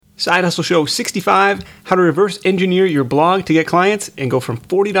Side Hustle Show 65, how to reverse engineer your blog to get clients and go from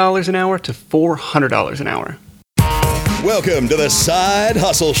 $40 an hour to $400 an hour. Welcome to the Side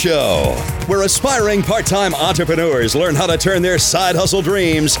Hustle Show, where aspiring part-time entrepreneurs learn how to turn their side hustle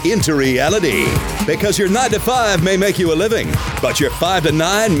dreams into reality. Because your 9 to 5 may make you a living, but your 5 to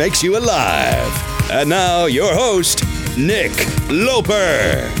 9 makes you alive. And now, your host, Nick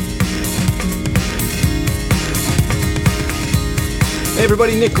Loper. Hey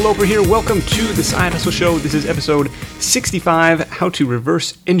everybody, Nick Loper here. Welcome to the Side Hustle Show. This is episode 65, how to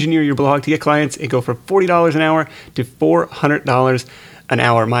reverse engineer your blog to get clients and go from $40 an hour to $400 an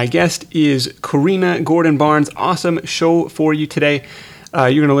hour. My guest is Karina Gordon Barnes. Awesome show for you today.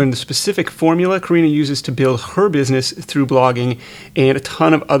 You're going to learn the specific formula Karina uses to build her business through blogging and a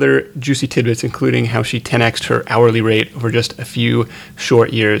ton of other juicy tidbits, including how she 10x'd her hourly rate over just a few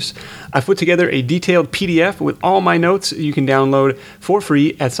short years. I've put together a detailed PDF with all my notes you can download for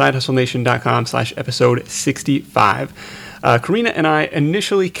free at sidehustlenation.com/episode 65. Karina and I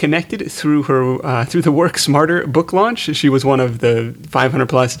initially connected through the Work Smarter book launch. She was one of the 500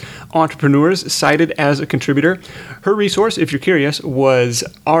 plus entrepreneurs cited as a contributor. Her resource, if you're curious, was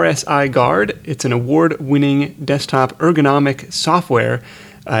RSI Guard. It's an award-winning desktop ergonomic software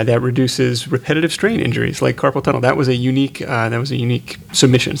that reduces repetitive strain injuries like carpal tunnel. That was a unique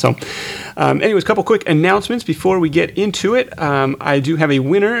submission. So, anyways, a couple quick announcements before we get into it. I do have a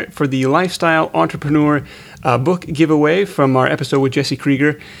winner for the Lifestyle Entrepreneur book giveaway from our episode with Jesse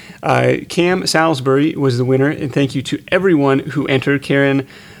Krieger. Cam Salisbury was the winner, and thank you to everyone who entered. Karen,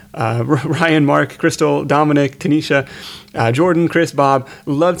 Ryan, Mark, Crystal, Dominic, Tanisha, Jordan, Chris, Bob.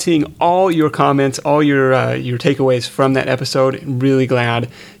 Loved seeing all your comments, all your takeaways from that episode. Really glad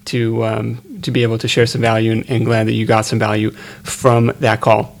to be able to share some value and glad that you got some value from that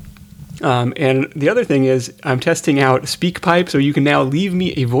call. And the other thing is I'm testing out SpeakPipe, so you can now leave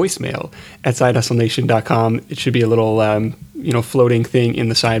me a voicemail at sidehustlenation.com. It should be a little floating thing in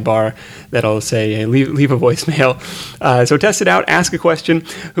the sidebar that'll say, hey, leave a voicemail. So test it out, ask a question.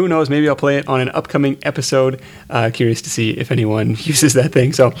 Who knows, maybe I'll play it on an upcoming episode. Curious to see if anyone uses that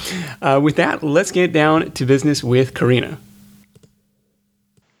thing. So with that, let's get down to business with Karina.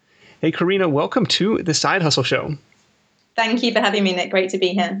 Hey, Karina, welcome to the Side Hustle Show. Thank you for having me, Nick. Great to be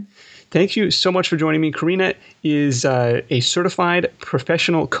here. Thank you so much for joining me. Karina is a certified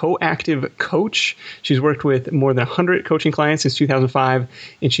professional coactive coach. She's worked with more than 100 coaching clients since 2005,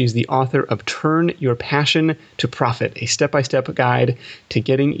 and she's the author of Turn Your Passion to Profit, a step-by-step guide to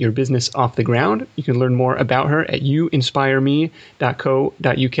getting your business off the ground. You can learn more about her at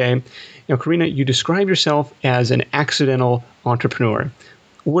youinspireme.co.uk. Now, Karina, you describe yourself as an accidental entrepreneur.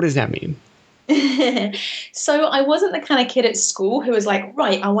 What does that mean? So I wasn't the kind of kid at school who was like,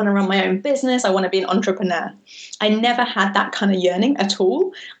 right, I want to run my own business. I want to be an entrepreneur. I never had that kind of yearning at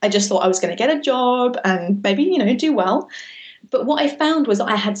all. I just thought I was going to get a job and maybe, do well. But what I found was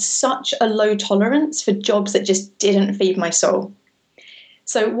I had such a low tolerance for jobs that just didn't feed my soul.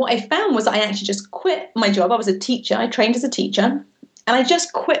 So what I found was I actually just quit my job. I was a teacher. I trained as a teacher and I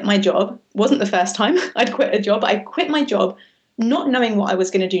just quit my job. It wasn't the first time I'd quit a job. I quit my job not knowing what I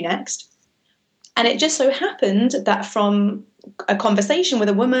was going to do next. And it just so happened that from a conversation with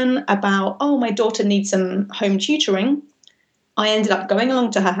a woman about, my daughter needs some home tutoring, I ended up going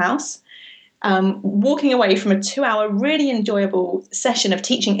along to her house, walking away from a 2-hour really enjoyable session of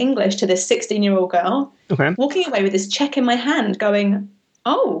teaching English to this 16-year-old girl, walking away with this check in my hand going,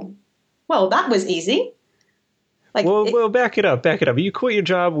 oh, well, that was easy. Well, back it up. You quit your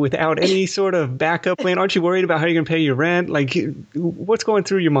job without any sort of backup plan. Aren't you worried about how you're going to pay your rent? What's going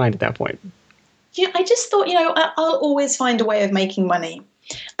through your mind at that point? I just thought, I'll always find a way of making money.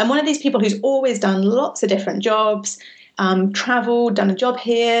 I'm one of these people who's always done lots of different jobs, traveled, done a job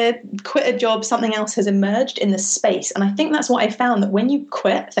here, quit a job, something else has emerged in the space. And I think that's what I found, that when you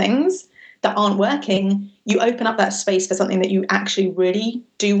quit things that aren't working, you open up that space for something that you actually really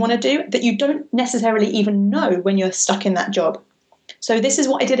do want to do, that you don't necessarily even know when you're stuck in that job. So this is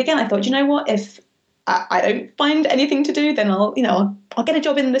what I did again. I thought, if I don't find anything to do, then I'll get a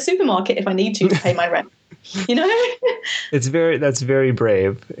job in the supermarket if I need to pay my rent. That's very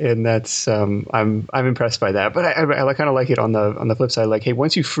brave, and that's I'm impressed by that. But I kind of like it on the flip side. Like, hey,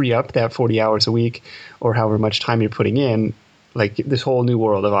 once you free up that 40 hours a week or however much time you're putting in, like this whole new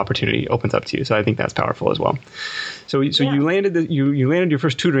world of opportunity opens up to you. So I think that's powerful as well. So yeah. you landed your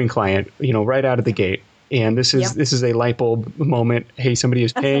first tutoring client, right out of the gate. And this is a light bulb moment. Hey, somebody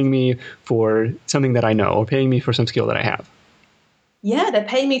is paying me for something that I know, or paying me for some skill that I have. Yeah, they're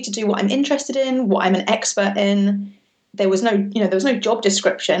paying me to do what I'm interested in, what I'm an expert in. There was no job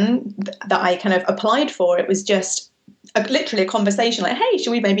description that I kind of applied for. It was just literally a conversation like, hey,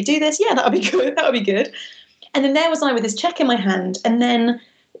 should we maybe do this? Yeah, that would be good. That would be good. And then there was I with this check in my hand. And then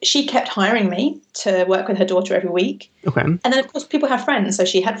she kept hiring me to work with her daughter every week. Okay. And then, of course, people have friends. So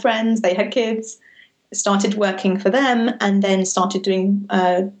she had friends, they had kids, started working for them, and then started doing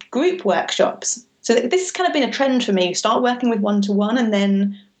group workshops. So this has kind of been a trend for me. Start working with one-to-one and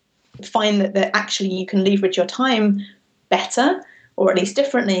then find that actually you can leverage your time better, or at least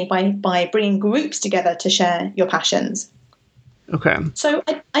differently, by bringing groups together to share your passions. Okay. So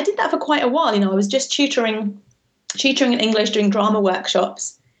I did that for quite a while. I was just tutoring in English, doing drama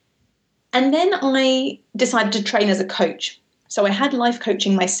workshops. And then I decided to train as a coach. So I had life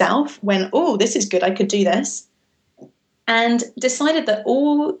coaching myself when, this is good, I could do this. And decided that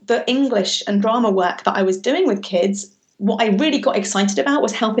all the English and drama work that I was doing with kids, what I really got excited about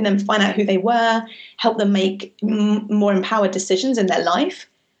was helping them find out who they were, help them make more empowered decisions in their life.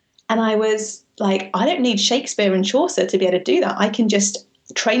 And I was like, I don't need Shakespeare and Chaucer to be able to do that. I can just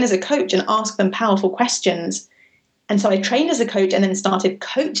train as a coach and ask them powerful questions. And so I trained as a coach and then started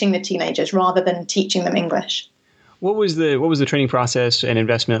coaching the teenagers rather than teaching them English. What was the training process and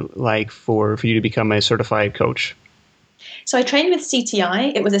investment like for you to become a certified coach? So I trained with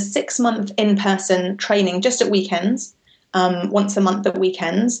CTI. It was a 6-month in-person training just at weekends, once a month at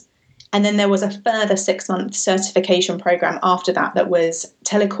weekends. And then there was a further 6-month certification program after that was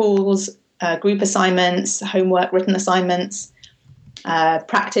telecalls, group assignments, homework, written assignments,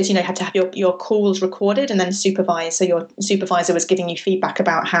 practice. You had to have your calls recorded and then supervised. So your supervisor was giving you feedback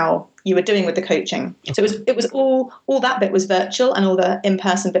about how you were doing with the coaching. So it was all that bit was virtual and all the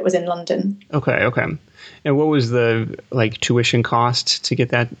in-person bit was in London. Okay. And what was the tuition cost to get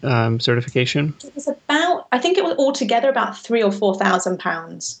that certification? It was I think it was altogether about £3,000 or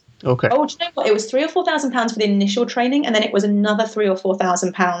 £4,000. Okay. Oh, do you know what? It was £3,000 or £4,000 for the initial training, and then it was another £3,000 or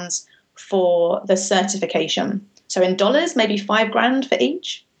 £4,000 for the certification. So in dollars, maybe $5,000 for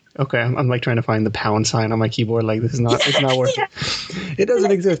each. Okay, I'm trying to find the pound sign on my keyboard. This is not. It's not worth it. It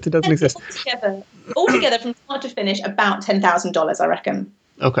doesn't exist. It doesn't exist. Altogether, from start to finish, about $10,000, I reckon.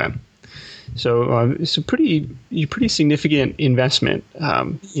 Okay. So it's a pretty significant investment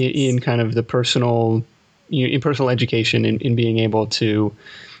in kind of the personal education in being able to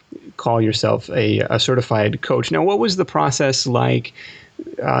call yourself a certified coach. Now, what was the process like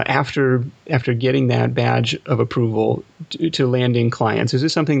after getting that badge of approval to landing clients? Is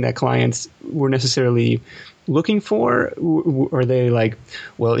this something that clients were necessarily looking for? Are they like,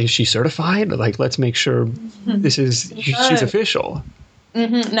 well, is she certified? Let's make sure she's official.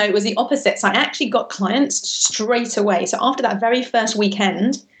 Mm-hmm. No, it was the opposite. So I actually got clients straight away. So after that very first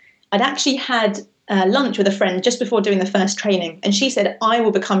weekend, I'd actually had lunch with a friend just before doing the first training. And she said, I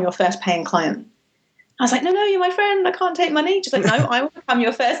will become your first paying client. I was like, no, you're my friend. I can't take money. She's like, no, I will become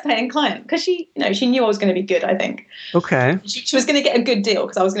your first paying client. Because she knew I was going to be good, I think. Okay. She was going to get a good deal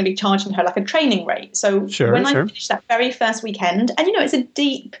because I was going to be charging her a training rate. So when I finished that very first weekend, and it's a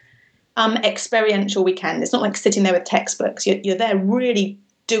deep experiential weekend. It's not like sitting there with textbooks. You're there really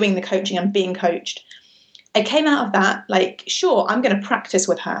doing the coaching and being coached. I came out of that sure, I'm going to practice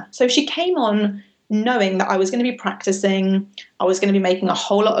with her. So she came on knowing that I was going to be practicing. I was going to be making a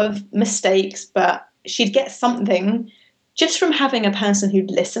whole lot of mistakes, but she'd get something just from having a person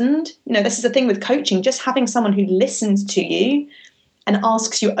who'd listened. This is the thing with coaching, just having someone who listens to you and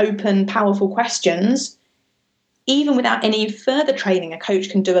asks you open, powerful questions. Even without any further training, a coach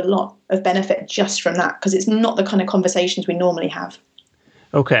can do a lot of benefit just from that, because it's not the kind of conversations we normally have.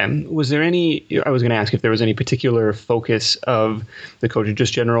 Okay. Was there I was going to ask if there was any particular focus of the coaching,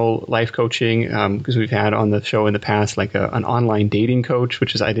 just general life coaching, because we've had on the show in the past, an online dating coach,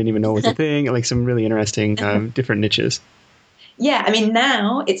 which I didn't even know was a thing, some really interesting different niches. Yeah.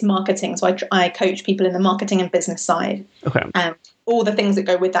 Now it's marketing. So I coach people in the marketing and business side. Okay. All the things that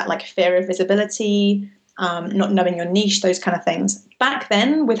go with that, like fear of visibility, not knowing your niche, those kind of things. Back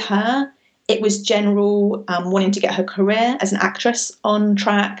then with her, it was general wanting to get her career as an actress on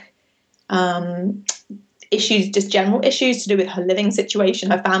track, issues, just general issues to do with her living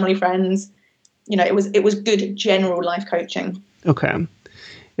situation, her family, friends. It was good general life coaching. Okay.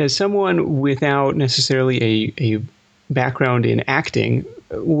 As someone without necessarily a background in acting,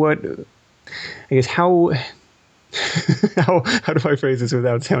 how do I phrase this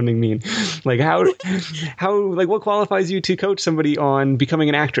without sounding mean? What qualifies you to coach somebody on becoming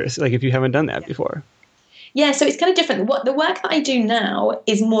an actress? If you haven't done that before. Yeah, so it's kind of different. What the work that I do now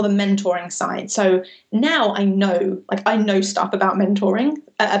is more the mentoring side. So now I know stuff about mentoring,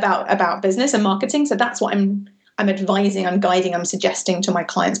 about business and marketing. So that's what I'm advising, I'm guiding, I'm suggesting to my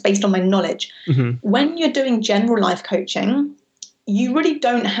clients based on my knowledge. Mm-hmm. When you're doing general life coaching, you really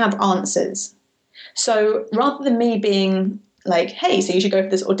don't have answers. So rather than me being like, hey, so you should go for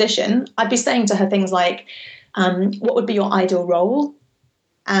this audition, I'd be saying to her things like, what would be your ideal role?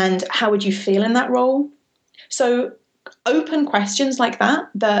 And how would you feel in that role? So open questions like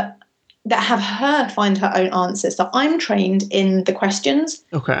that have her find her own answers. So I'm trained in the questions.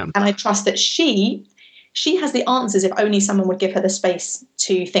 Okay. And I trust that she has the answers if only someone would give her the space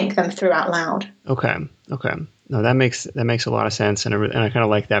to think them through out loud. Okay. No, that makes a lot of sense. And I kind of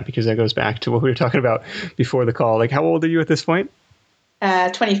like that because that goes back to what we were talking about before the call. Like, how old are you at this point?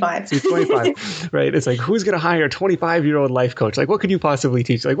 25. So 25, right? It's like, who's going to hire a 25-year-old life coach? Like, what could you possibly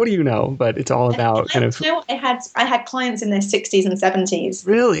teach? Like, what do you know? But it's all about kind of. You know, I had clients in their 60s and 70s.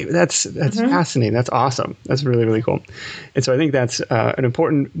 Really, that's fascinating. That's awesome. That's really, really cool. And so I think that's an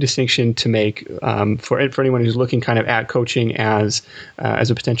important distinction to make for anyone who's looking kind of at coaching as a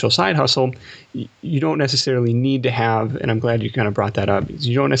potential side hustle. You don't necessarily need to have, and I'm glad you kind of brought that up.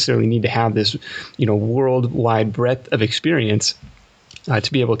 You don't necessarily need to have this, worldwide breadth of experience.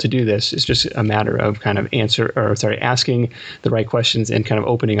 To be able to do this. It's just a matter of kind of asking the right questions and kind of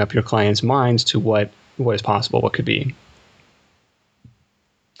opening up your clients' minds to what is possible, what could be.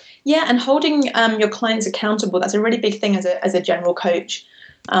 Yeah, and holding your clients accountable, that's a really big thing as a general coach,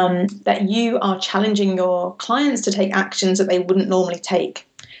 that you are challenging your clients to take actions that they wouldn't normally take.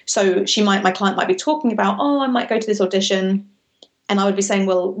 So my client might be talking about, I might go to this audition, and I would be saying,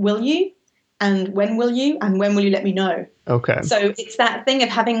 well, will you? And when will you? And when will you let me know? Okay. So it's that thing of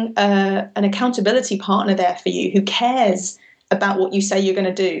having an accountability partner there for you who cares about what you say you're going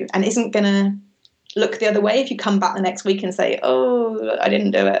to do and isn't going to look the other way if you come back the next week and say, oh, I didn't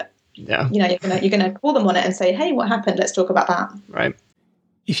do it. Yeah. You're going to call them on it and say, hey, what happened? Let's talk about that. Right.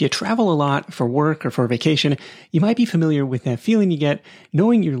 If you travel a lot for work or for vacation, you might be familiar with that feeling you get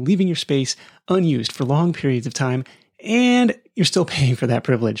knowing you're leaving your space unused for long periods of time and you're still paying for that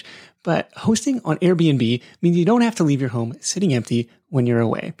privilege. But hosting on Airbnb means you don't have to leave your home sitting empty when you're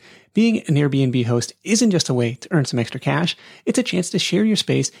away. Being an Airbnb host isn't just a way to earn some extra cash. It's a chance to share your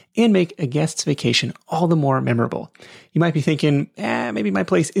space and make a guest's vacation all the more memorable. You might be thinking, maybe my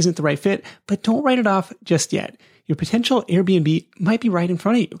place isn't the right fit, but don't write it off just yet. Your potential Airbnb might be right in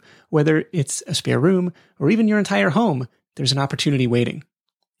front of you. Whether it's a spare room or even your entire home, there's an opportunity waiting.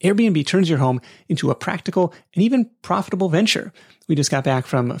 Airbnb turns your home into a practical and even profitable venture. We just got back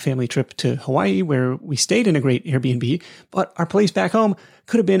from a family trip to Hawaii where we stayed in a great Airbnb, but our place back home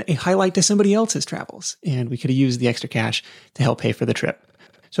could have been a highlight to somebody else's travels, and we could have used the extra cash to help pay for the trip.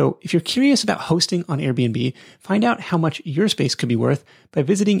 So if you're curious about hosting on Airbnb, find out how much your space could be worth by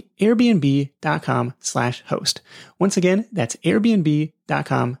visiting airbnb.com/host. Once again, that's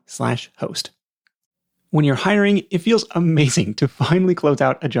airbnb.com/host. When you're hiring, it feels amazing to finally close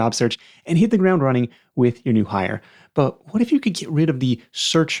out a job search and hit the ground running with your new hire. But what if you could get rid of the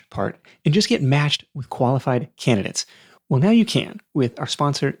search part and just get matched with qualified candidates? Well, now you can with our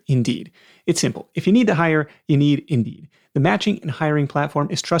sponsor, Indeed. It's simple. If you need to hire, you need Indeed. The matching and hiring platform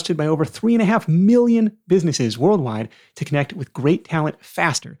is trusted by over 3.5 million businesses worldwide to connect with great talent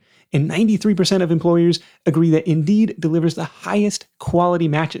faster. And 93% of employers agree that Indeed delivers the highest quality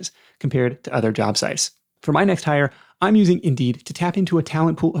matches compared to other job sites. For my next hire, I'm using Indeed to tap into a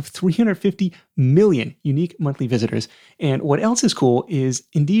talent pool of 350 million unique monthly visitors. And what else is cool is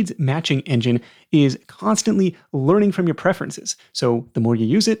Indeed's matching engine is constantly learning from your preferences. So the more you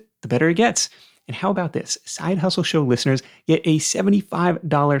use it, the better it gets. And how about this? Side Hustle Show listeners get a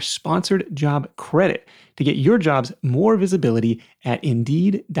 $75 sponsored job credit to get your jobs more visibility at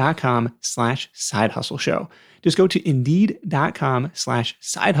Indeed.com/sidehustleshow. Just go to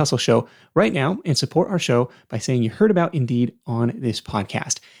Indeed.com/sidehustleshow right now and support our show by saying you heard about Indeed on this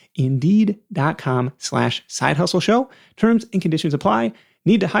podcast. Indeed.com/sidehustleshow. Terms and conditions apply.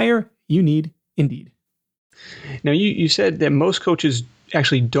 Need to hire? You need Indeed. Now, you said that most coaches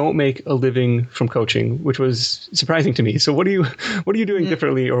actually don't make a living from coaching, which was surprising to me. So what are you doing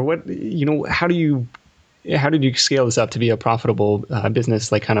differently, or how did you scale this up to be a profitable business,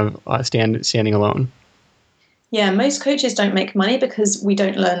 like kind of standing alone? Yeah, most coaches don't make money because we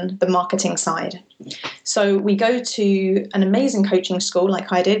don't learn the marketing side. So we go to an amazing coaching school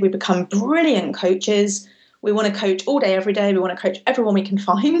like I did. We become brilliant coaches. We want to coach all day, every day. We want to coach everyone we can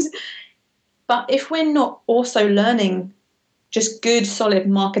find. But if we're not also learning just good, solid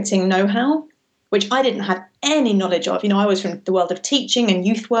marketing know-how, which I didn't have any knowledge of. I was from the world of teaching and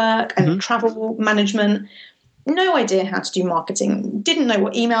youth work and travel management. No idea how to do marketing. Didn't know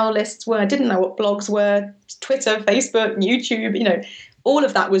what email lists were. Didn't know what blogs were. Twitter, Facebook, YouTube, all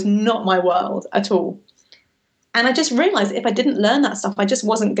of that was not my world at all. And I just realized if I didn't learn that stuff, I just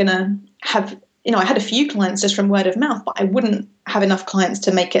wasn't going to have I had a few clients just from word of mouth, but I wouldn't have enough clients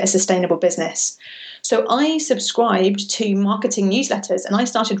to make it a sustainable business. So I subscribed to marketing newsletters, and I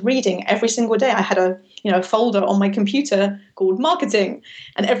started reading every single day. I had a folder on my computer called marketing,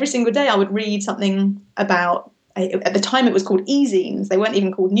 and every single day I would read something about, at the time it was called e-zines. They weren't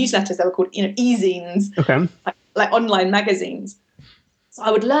even called newsletters. They were called, e-zines, Okay. like online magazines. So I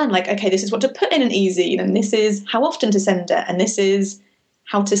would learn, okay, this is what to put in an e-zine, and this is how often to send it, and this is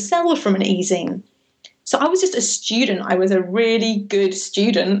how to sell from an e-zine. So I was just a student. I was a really good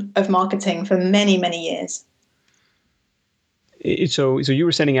student of marketing for many, many years. So you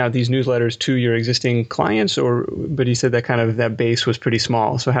were sending out these newsletters to your existing clients, but you said that base was pretty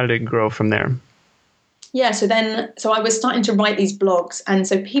small. So how did it grow from there? Yeah, so I was starting to write these blogs, and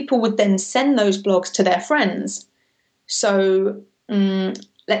so people would then send those blogs to their friends. So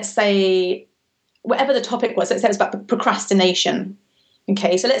let's say, whatever the topic was, let's say it was about procrastination.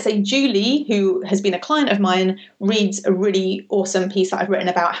 Okay, so let's say Julie, who has been a client of mine, reads a really awesome piece that I've written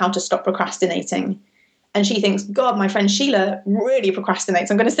about how to stop procrastinating. And she thinks, God, my friend Sheila really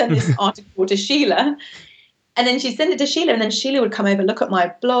procrastinates. I'm going to send this article to Sheila. And then she'd send it to Sheila, and then Sheila would come over, look at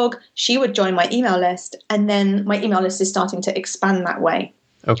my blog. She would join my email list, and then my email list is starting to expand that way.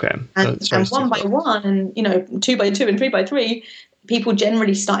 Okay. And one by one, and 2 by 2 and 3 by 3, people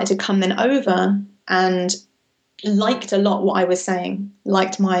generally started to come then over and liked a lot what I was saying,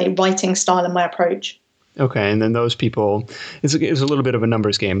 liked my writing style and my approach. Okay, and then those people, it's a little bit of a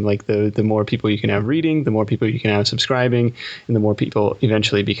numbers game. Like the more people you can have reading, the more people you can have subscribing, and the more people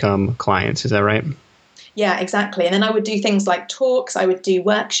eventually become clients. Is that right? Yeah, exactly. And then I would do things like talks. I would do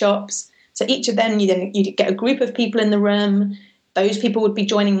workshops. So each of them, you'd get a group of people in the room. Those people would be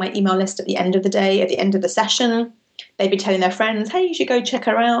joining my email list at the end of the day, at the end of the session. They'd be telling their friends, hey, you should go check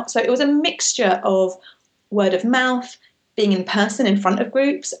her out. So it was a mixture of word of mouth, being in person in front of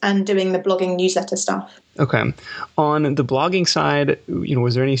groups, and doing the blogging newsletter stuff. Okay. On the blogging side,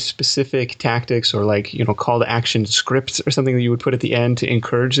 was there any specific tactics or call to action scripts or something that you would put at the end to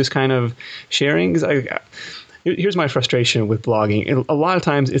encourage this kind of sharing? 'Cause here's my frustration with blogging. A lot of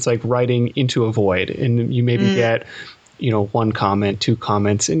times it's like writing into a void, and you maybe get, one comment, 2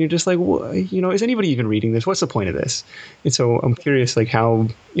 comments, and you're just like, is anybody even reading this? What's the point of this? And so I'm curious, how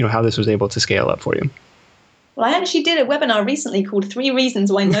this was able to scale up for you. Well, I actually did a webinar recently called 3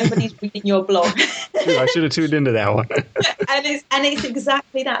 Reasons Why Nobody's Reading Your Blog. I should have tuned into that one. and it's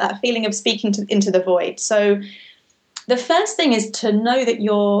exactly that feeling of speaking into the void. So the first thing is to know that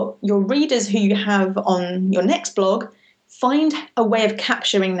your readers who you have on your next blog, find a way of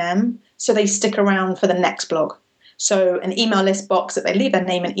capturing them so they stick around for the next blog. So an email list box that they leave their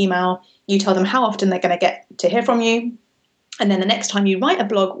name and email, you tell them how often they're going to get to hear from you. And then the next time you write a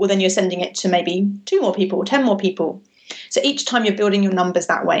blog, well, then you're sending it to maybe 2 more people, 10 more people. So each time you're building your numbers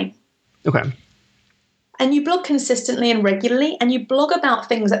that way. Okay. And you blog consistently and regularly, and you blog about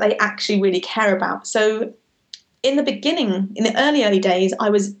things that they actually really care about. So in the beginning, in the early days, I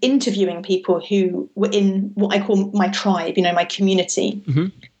was interviewing people who were in what I call my tribe, my community. Mm-hmm.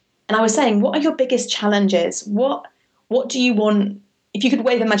 And I was saying, what are your biggest challenges? What do you want? If you could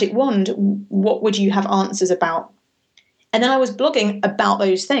wave a magic wand, what would you have answers about? And then I was blogging about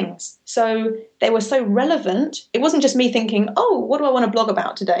those things. So they were so relevant. It wasn't just me thinking, oh, what do I want to blog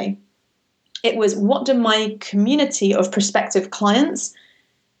about today? It was, what do my community of prospective clients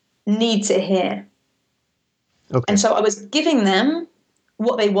need to hear? Okay. And so I was giving them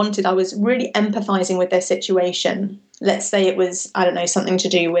what they wanted. I was really empathizing with their situation. Let's say it was, I don't know, something to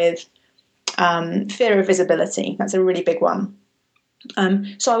do with fear of visibility. That's a really big one.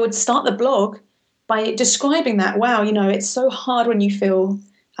 So I would start the blog by describing that, wow, it's so hard when you feel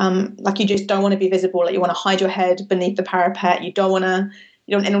like you just don't want to be visible, like you want to hide your head beneath the parapet, you don't want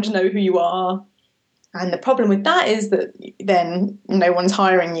anyone to know who you are. And the problem with that is that then no one's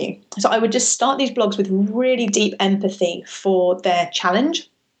hiring you. So I would just start these blogs with really deep empathy for their challenge.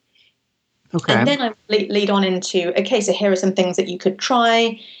 Okay. And then I lead on into, okay, so here are some things that you could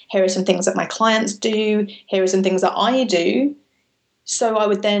try. Here are some things that my clients do. Here are some things that I do. So I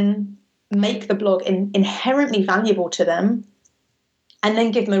would then make the blog inherently valuable to them, and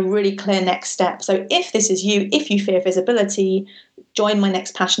then give them a really clear next step. So if this is you, if you fear visibility, join my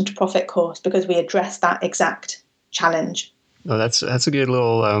next Passion to Profit course, because we address that exact challenge. Oh, that's a good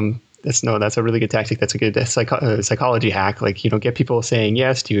little, that's a really good tactic. That's a good psychology hack. Get people saying,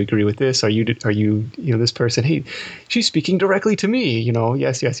 yes, do you agree with this? Are you this person, hey, she's speaking directly to me,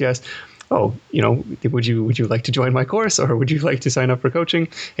 yes. Oh, would you like to join my course, or would you like to sign up for coaching?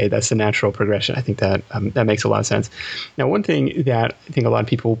 Hey, that's the natural progression. I think that that makes a lot of sense. Now, one thing that I think a lot of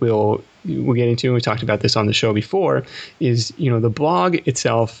people will get into, and we talked about this on the show before, is the blog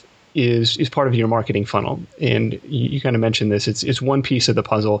itself is part of your marketing funnel. And you kind of mentioned this. It's one piece of the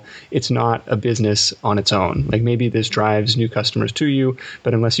puzzle. It's not a business on its own. Like maybe this drives new customers to you,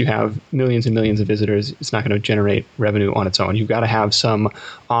 but unless you have millions and millions of visitors, it's not going to generate revenue on its own. You've got to have some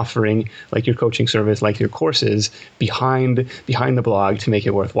offering, like your coaching service, like your courses, behind the blog to make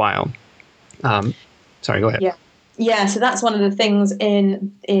it worthwhile. Sorry, go ahead. Yeah, so that's one of the things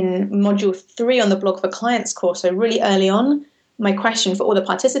in module 3 on the Blog for Clients course. So really early on, my question for all the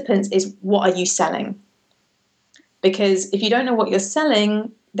participants is, what are you selling? Because if you don't know what you're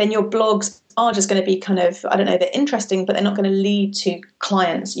selling, then your blogs are just going to be kind of, I don't know, they're interesting, but they're not going to lead to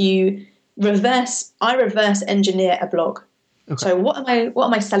clients. I reverse engineer a blog. Okay. So what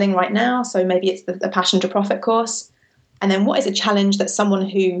am I selling right now? So maybe it's the Passion to Profit course. And then what is a challenge that someone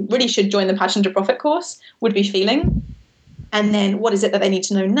who really should join the Passion to Profit course would be feeling? And then what is it that they need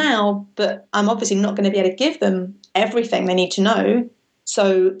to know now? But I'm obviously not going to be able to give them everything they need to know.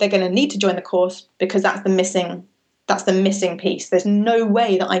 So they're going to need to join the course because that's the missing piece. There's no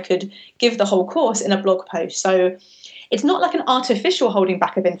way that I could give the whole course in a blog post. So it's not like an artificial holding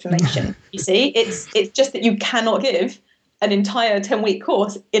back of information. You see, it's just that you cannot give an entire 10-week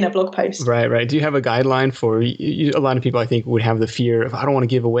course in a blog post. Right. Do you have a guideline for a lot of people? I think would have the fear of, I don't want to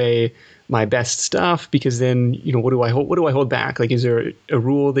give away my best stuff because then, what do I hold back? Like, is there a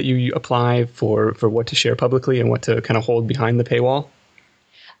rule that you apply for what to share publicly and what to kind of hold behind the paywall?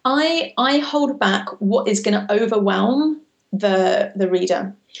 I hold back what is going to overwhelm the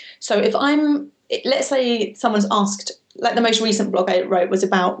reader. So let's say someone's asked, like the most recent blog I wrote was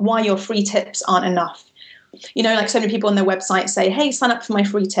about why your free tips aren't enough. Like so many people on their website say, hey, sign up for my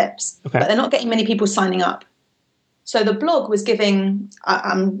free tips, okay. But they're not getting many people signing up. So the blog was giving,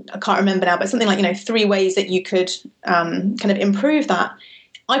 I can't remember now, but something like, 3 ways that you could kind of improve that.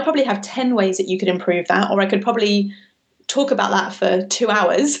 I probably have 10 ways that you could improve that, or I could probably talk about that for 2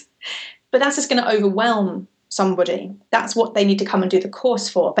 hours, but that's just going to overwhelm somebody. That's what they need to come and do the course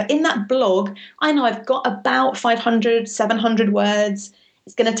for. But in that blog, I know I've got about 500, 700 words.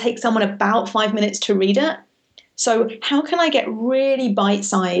 It's going to take someone about 5 minutes to read it. So how can I get really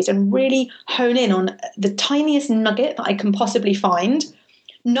bite-sized and really hone in on the tiniest nugget that I can possibly find,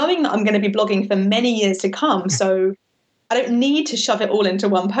 knowing that I'm going to be blogging for many years to come? So I don't need to shove it all into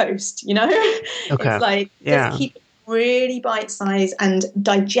one post, Okay. It's like, just keep it really bite-sized and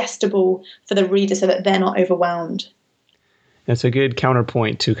digestible for the reader so that they're not overwhelmed. That's a good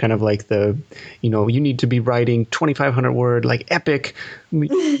counterpoint to kind of like you need to be writing 2,500 word, like epic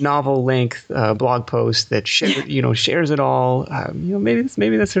novel length blog post that shares it all. Maybe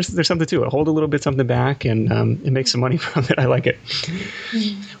there's something to it. Hold a little bit something back and make some money from it. I like it.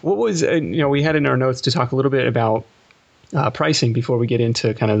 What was, we had in our notes to talk a little bit about pricing before we get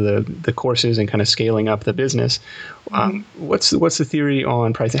into kind of the courses and kind of scaling up the business. What's the theory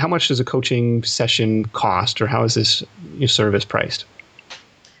on pricing? How much does a coaching session cost, or how is this service priced?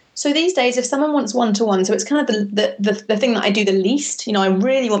 So these days, if someone wants one-to-one, so it's kind of the thing that I do the least. I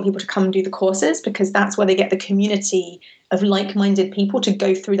really want people to come and do the courses because that's where they get the community of like-minded people to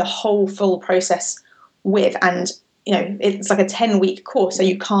go through the whole full process with. And it's like a 10-week course, so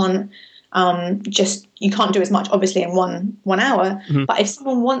you can't you can't do as much obviously in one hour. Mm-hmm. But if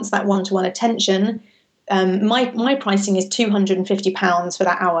someone wants that one-to-one attention, my pricing is £250 for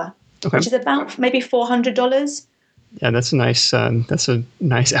that hour, okay. Which is about maybe $400. Yeah, that's a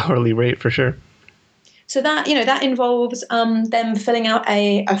nice hourly rate for sure. So that that involves them filling out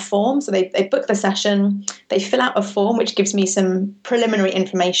a form. So they book the session, they fill out a form which gives me some preliminary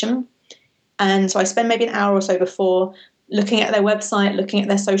information, and so I spend maybe an hour or so before looking at their website, looking at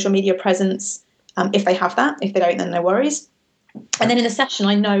their social media presence, if they have that. If they don't, then no worries. And then in the session,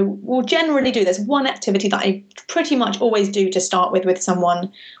 I know we'll generally do, there's one activity that I pretty much always do to start with someone,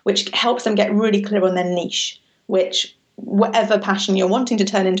 which helps them get really clear on their niche, which whatever passion you're wanting to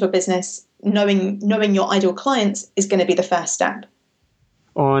turn into a business, knowing your ideal clients is going to be the first step.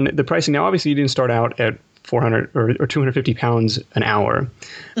 On the pricing, now obviously you didn't start out at 400 or 250 pounds an hour.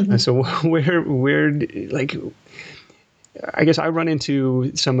 Mm-hmm. So where like, I guess I run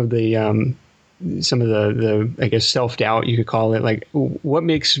into some of the I guess self-doubt you could call it. Like, what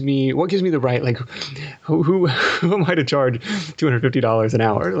gives me the right, like, who am I to charge $250 an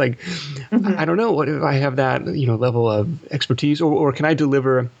hour? Like, mm-hmm. I don't know. What if I have that, level of expertise, or can I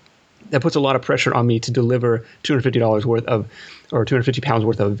deliver? That puts a lot of pressure on me to deliver $250 worth of, or 250 pounds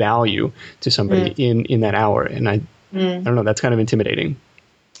worth of value to somebody in that hour. And I don't know, that's kind of intimidating.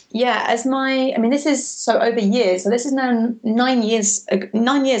 Yeah, this is so over years. So this is now 9 years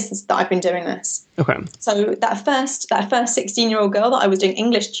that I've been doing this. Okay. So that first 16-year-old girl that I was doing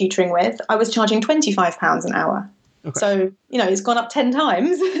English tutoring with, I was charging £25 an hour. Okay. So, it's gone up 10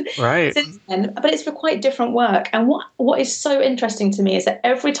 times Right. since then, but it's for quite different work. And what is so interesting to me is that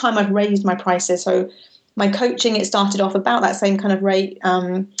every time I've raised my prices, so my coaching, it started off about that same kind of rate,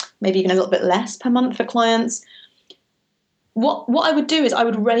 maybe even a little bit less per month for clients. What I would do is I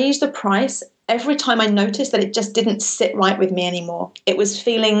would raise the price every time I noticed that it just didn't sit right with me anymore. It was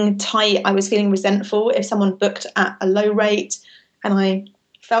feeling tight. I was feeling resentful if someone booked at a low rate, and I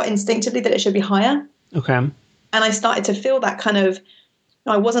felt instinctively that it should be higher. Okay. And I started to feel that kind of,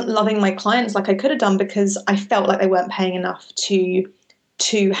 I wasn't loving my clients like I could have done because I felt like they weren't paying enough to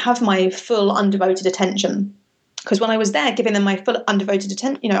have my full undevoted attention. Because when I was there giving them my full undivided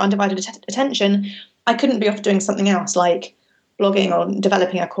attention, I couldn't be off doing something else like blogging or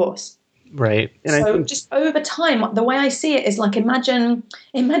developing a course. Right. And so I think just over time, the way I see it is like, imagine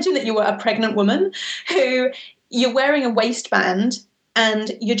that you were a pregnant woman who you're wearing a waistband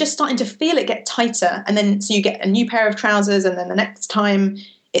and you're just starting to feel it get tighter. And then so you get a new pair of trousers, and then the next time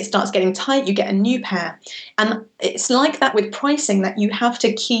it starts getting tight, you get a new pair. And it's like that with pricing, that you have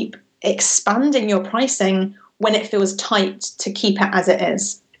to keep expanding your pricing when it feels tight to keep it as it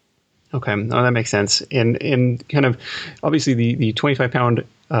is. Okay. No, that makes sense. And kind of obviously the 25 pound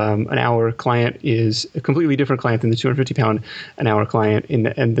an hour client is a completely different client than the 250 pound an hour client. And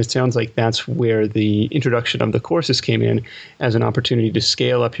it sounds like that's where the introduction of the courses came in as an opportunity to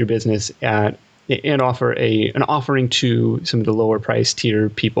scale up your business and offer an offering to some of the lower price tier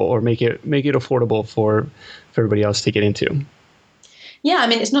people, or make it affordable for everybody else to get into. Yeah, I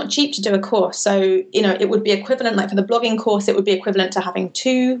mean, it's not cheap to do a course. So, it would be equivalent, like for the blogging course, it would be equivalent to having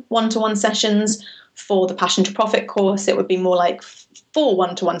 2 one-to-one sessions. For the Passion to Profit course, it would be more like 4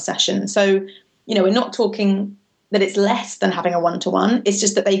 one-to-one sessions. So, we're not talking that it's less than having a one-to-one. It's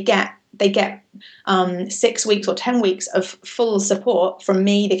just that they get 6 weeks or 10 weeks of full support from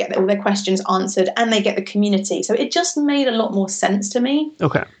me. They get all their questions answered, and they get the community. So it just made a lot more sense to me.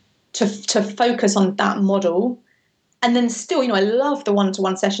 Okay. To focus on that model. And then still, I love the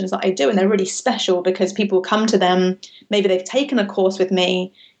one-to-one sessions that I do, and they're really special because people come to them, maybe they've taken a course with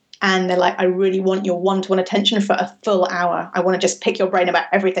me, and they're like, I really want your one-to-one attention for a full hour. I want to just pick your brain about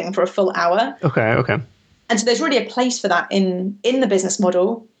everything for a full hour. Okay. And so there's really a place for that in the business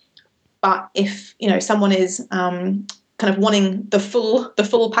model. But if, someone is kind of wanting the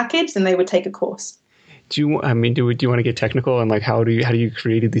full package, then they would take a course. Do you want to get technical and like how do you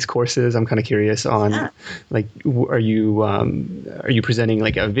created these courses? I'm kind of curious on like, are you presenting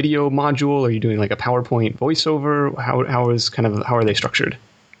like a video module? Are you doing like a PowerPoint voiceover? How are they structured?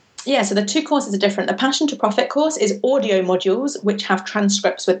 Yeah, so the 2 courses are different. The Passion to Profit course is audio modules which have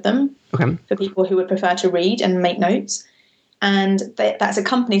transcripts with them for people who would prefer to read and make notes. And that's a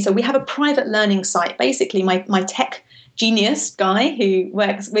company. So we have a private learning site. Basically, my tech genius guy who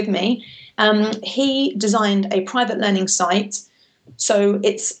works with me, he designed a private learning site. So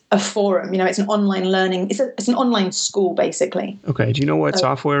it's a forum, it's an online learning. It's an online school, basically. Okay. Do you know what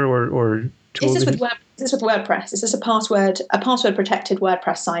software or tool? It's with WordPress. It's just a password protected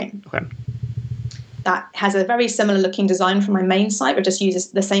WordPress site. Okay. That has a very similar looking design from my main site, but just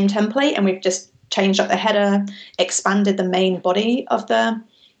uses the same template, and we've just changed up the header, expanded the main body of the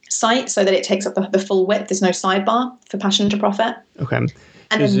site so that it takes up the full width. There's no sidebar for Passion to Profit. Okay.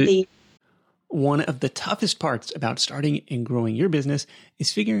 And then one of the toughest parts about starting and growing your business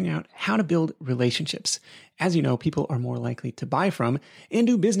is figuring out how to build relationships. As you know, people are more likely to buy from and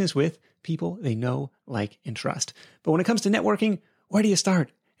do business with people they know, like, and trust. But when it comes to networking, where do you start?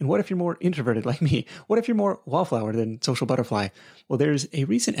 And what if you're more introverted like me? What if you're more wallflower than social butterfly? Well, there's a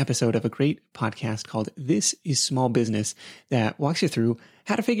recent episode of a great podcast called This is Small Business that walks you through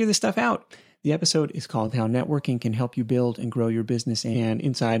how to figure this stuff out. The episode is called How Networking Can Help You Build and Grow Your Business. And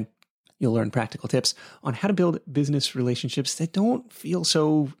inside, you'll learn practical tips on how to build business relationships that don't feel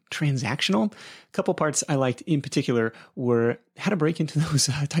so transactional. A couple parts I liked in particular were how to break into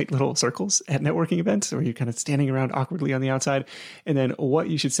those tight little circles at networking events where you're kind of standing around awkwardly on the outside, and then what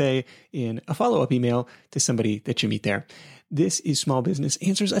you should say in a follow-up email to somebody that you meet there. This is Small Business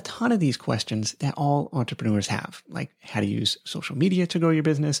answers a ton of these questions that all entrepreneurs have, like how to use social media to grow your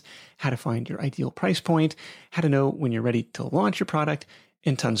business, how to find your ideal price point, how to know when you're ready to launch your product,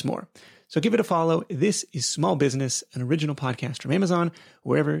 and tons more. So give it a follow. This is Small Business, an original podcast from Amazon,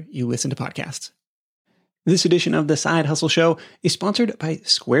 wherever you listen to podcasts. This edition of The Side Hustle Show is sponsored by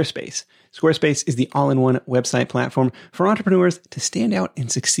Squarespace. Squarespace is the all-in-one website platform for entrepreneurs to stand out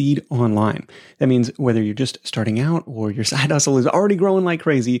and succeed online. That means whether you're just starting out or your side hustle is already growing like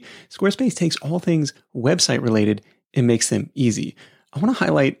crazy, Squarespace takes all things website related and makes them easy. I want to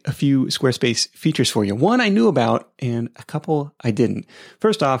highlight a few Squarespace features for you. One I knew about and a couple I didn't.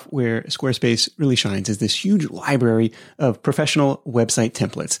 First off, where Squarespace really shines is this huge library of professional website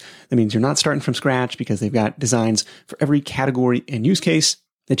templates. That means you're not starting from scratch because they've got designs for every category and use case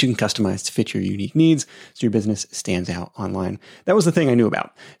that you can customize to fit your unique needs so your business stands out online. That was the thing I knew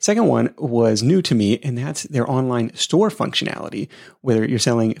about. Second one was new to me, and that's their online store functionality. Whether you're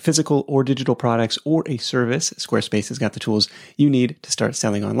selling physical or digital products or a service, Squarespace has got the tools you need to start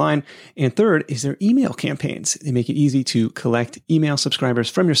selling online. And third is their email campaigns. They make it easy to collect email subscribers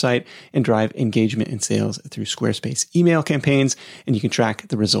from your site and drive engagement and sales through Squarespace email campaigns, and you can track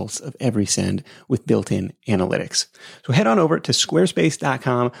the results of every send with built-in analytics. So head on over to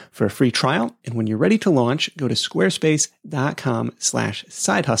squarespace.com for a free trial. And when you're ready to launch, go to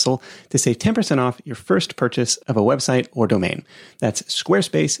squarespace.com/sidehustle to save 10% off your first purchase of a website or domain. That's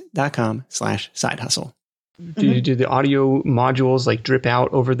squarespace.com/sidehustle. Do the audio modules like drip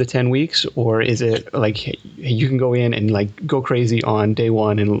out over the 10 weeks, or is it like you can go in and like go crazy on day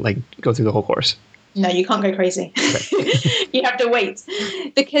one and like go through the whole course? No, you can't go crazy. Okay. You have to wait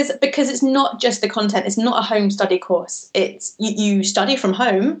because it's not just the content. It's not a home study course. It's you study from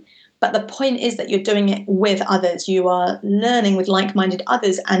home, but the point is that you're doing it with others. You are learning with like-minded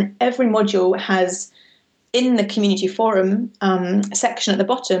others, and every module has, in the community forum section at the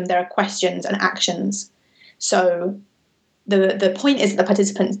bottom, there are questions and actions. So the point is that the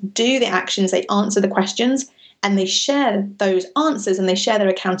participants do the actions, they answer the questions, and they share those answers and they share their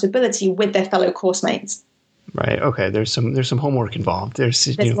accountability with their fellow course mates. Right. Okay. There's some homework involved.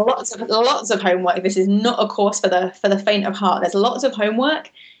 There's lots of homework. This is not a course for the faint of heart. There's lots of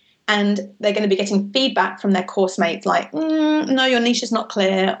homework, and they're going to be getting feedback from their course mates like, no, your niche is not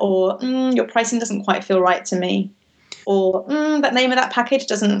clear, or your pricing doesn't quite feel right to me, or that name of that package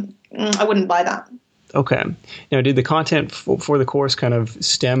doesn't, I wouldn't buy that. Okay. Now, did the content for the course kind of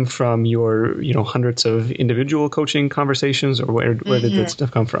stem from your, hundreds of individual coaching conversations, or where did that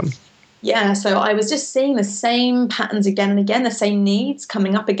stuff come from? Yeah, so I was just seeing the same patterns again and again, the same needs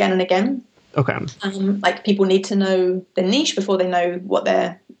coming up again and again. Okay. Like people need to know the niche before they know what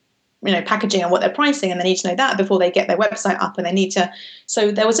they're, packaging and what they're pricing, and they need to know that before they get their website up, and they need to.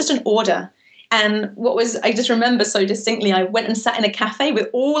 So there was just an order. And I just remember so distinctly, I went and sat in a cafe with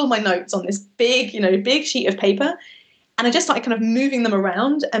all my notes on this big sheet of paper. And I just started kind of moving them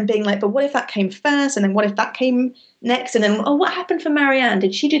around and being like, but what if that came first? And then what if that came next? And then, what happened for Marianne?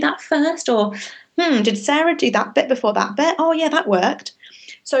 Did she do that first? Or, did Sarah do that bit before that bit? Oh yeah, that worked.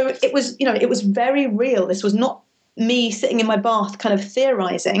 So it was, it was very real. This was not me sitting in my bath kind of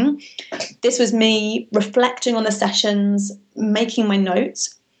theorizing. This was me reflecting on the sessions, making my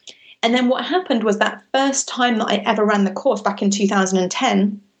notes. And then what happened was that first time that I ever ran the course back in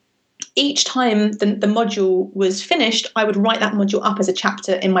 2010, each time the module was finished, I would write that module up as a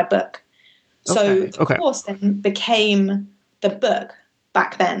chapter in my book. So the course then became the book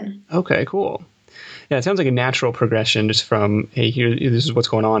back then. Okay, cool. Yeah, it sounds like a natural progression just from, hey, here, this is what's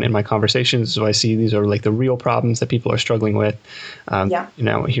going on in my conversations. So I see these are like the real problems that people are struggling with.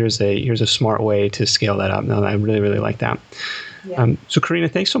 Here's a smart way to scale that up. No, I really, really like that. Yeah. So Karina,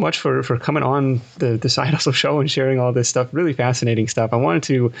 thanks so much for coming on the Side Hustle Show and sharing all this stuff, really fascinating stuff. I wanted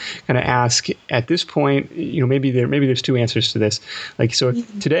to kind of ask at this point, maybe there's two answers to this. Like, so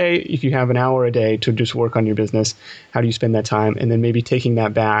if you have an hour a day to just work on your business, how do you spend that time? And then maybe taking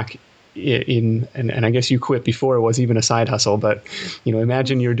that back and I guess you quit before it was even a side hustle, but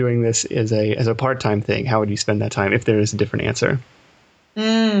imagine you're doing this as a part-time thing. How would you spend that time if there is a different answer?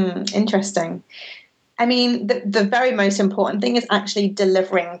 Interesting. I mean, the very most important thing is actually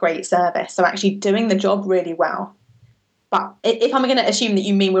delivering great service. So actually doing the job really well. But if I'm going to assume that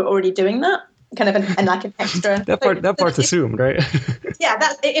you mean we're already doing that, kind of an extra. that part's assumed, right? Yeah,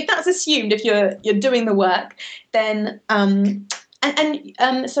 if that's assumed, if you're doing the work, then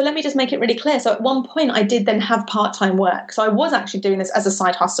so let me just make it really clear. So at one point, I did then have part-time work. So I was actually doing this as a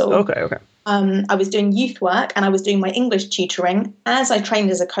side hustle. Okay. I was doing youth work and I was doing my English tutoring as I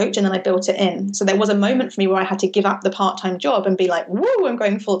trained as a coach, and then I built it in. So there was a moment for me where I had to give up the part-time job and be like, woo, I'm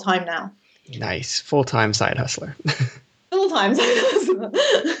going full-time now. Nice. Full-time side hustler. Full-time side hustler.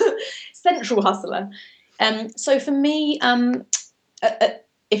 Central hustler. So for me,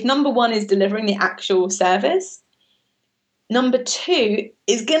 if number one is delivering the actual service, number two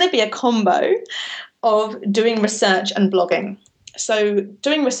is going to be a combo of doing research and blogging. So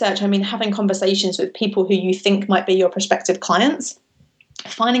doing research, I mean having conversations with people who you think might be your prospective clients,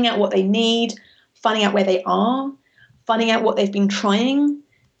 finding out what they need, finding out where they are, finding out what they've been trying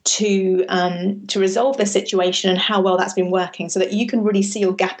to resolve their situation and how well that's been working, so that you can really see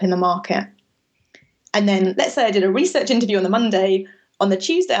your gap in the market. And then let's say I did a research interview on the Monday, on the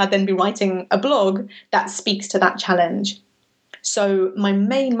Tuesday, I'd then be writing a blog that speaks to that challenge. So my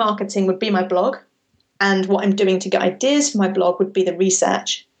main marketing would be my blog. And what I'm doing to get ideas for my blog would be the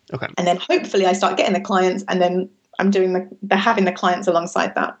research. Okay. And then hopefully I start getting the clients, and then I'm doing having the clients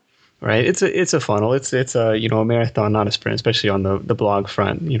alongside that. Right. It's a funnel. It's a, a marathon, not a sprint, especially on the blog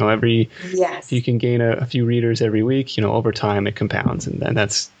front. If you can gain a few readers every week, over time it compounds. And then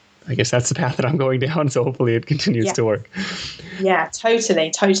I guess that's the path that I'm going down. So hopefully it continues to work. Yeah,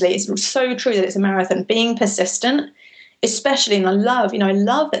 totally. It's so true that it's a marathon. Being persistent, especially, and I love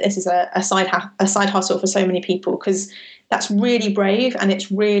that this is a side hustle for so many people, because that's really brave and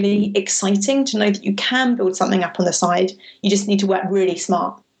it's really exciting to know that you can build something up on the side. You just need to work really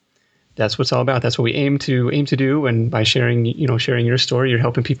smart. That's what it's all about. That's what we aim to do. And by sharing your story, you're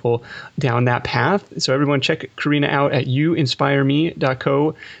helping people down that path. So everyone check Karina out at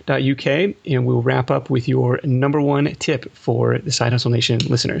youinspireme.co.uk, and we'll wrap up with your number one tip for the Side Hustle Nation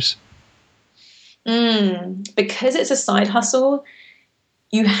listeners. Because it's a side hustle,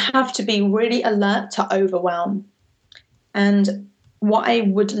 you have to be really alert to overwhelm. And what I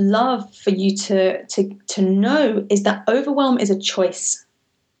would love for you to know is that overwhelm is a choice.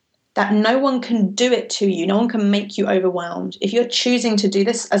 That no one can do it to you. No one can make you overwhelmed. If you're choosing to do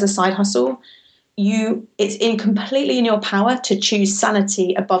this as a side hustle, it's completely in your power to choose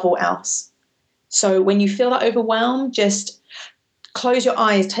sanity above all else. So when you feel that overwhelm, just close your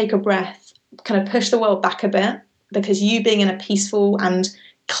eyes, take a breath, kind of push the world back a bit, because you being in a peaceful and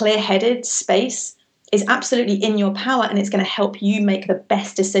clear-headed space is absolutely in your power, and it's going to help you make the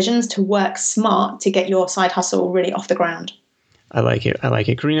best decisions to work smart to get your side hustle really off the ground. I like it.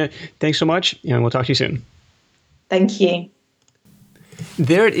 Karina, thanks so much, and we'll talk to you soon. Thank you.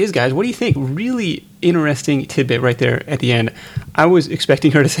 There it is, guys. What do you think? Really interesting tidbit right there at the end. I was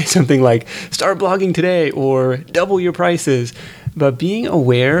expecting her to say something like, start blogging today or double your prices. But being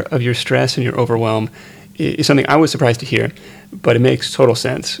aware of your stress and your overwhelm is something I was surprised to hear, but it makes total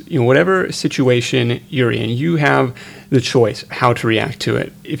sense. Whatever situation you're in, you have the choice how to react to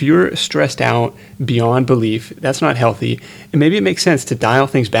it. If you're stressed out beyond belief, that's not healthy, and maybe it makes sense to dial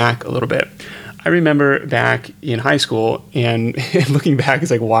things back a little bit. I remember back in high school, and looking back,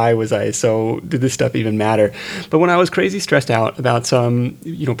 it's like, why was I did this stuff even matter? But when I was crazy stressed out about some,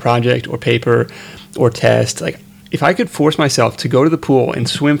 project or paper or test, like, if I could force myself to go to the pool and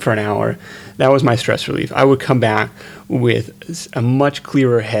swim for an hour, that was my stress relief. I would come back with a much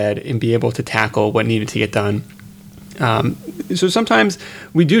clearer head and be able to tackle what needed to get done. So sometimes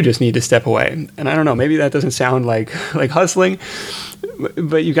we do just need to step away. And I don't know, maybe that doesn't sound like hustling,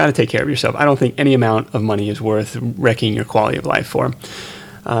 but you got to take care of yourself. I don't think any amount of money is worth wrecking your quality of life for.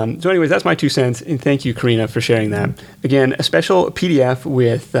 So anyways, that's my 2 cents, and thank you, Karina, for sharing that. Again, a special PDF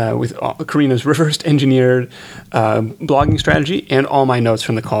with Karina's reversed engineered blogging strategy, and all my notes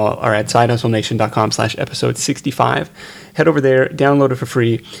from the call are at sidehustlenation.com/episode 65. Head over there, download it for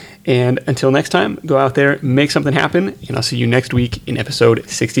free, and until next time, go out there, make something happen, and I'll see you next week in episode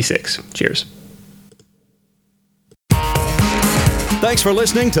 66. Cheers. Thanks for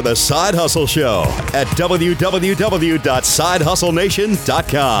listening to The Side Hustle Show at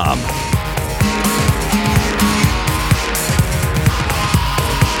www.sidehustlenation.com.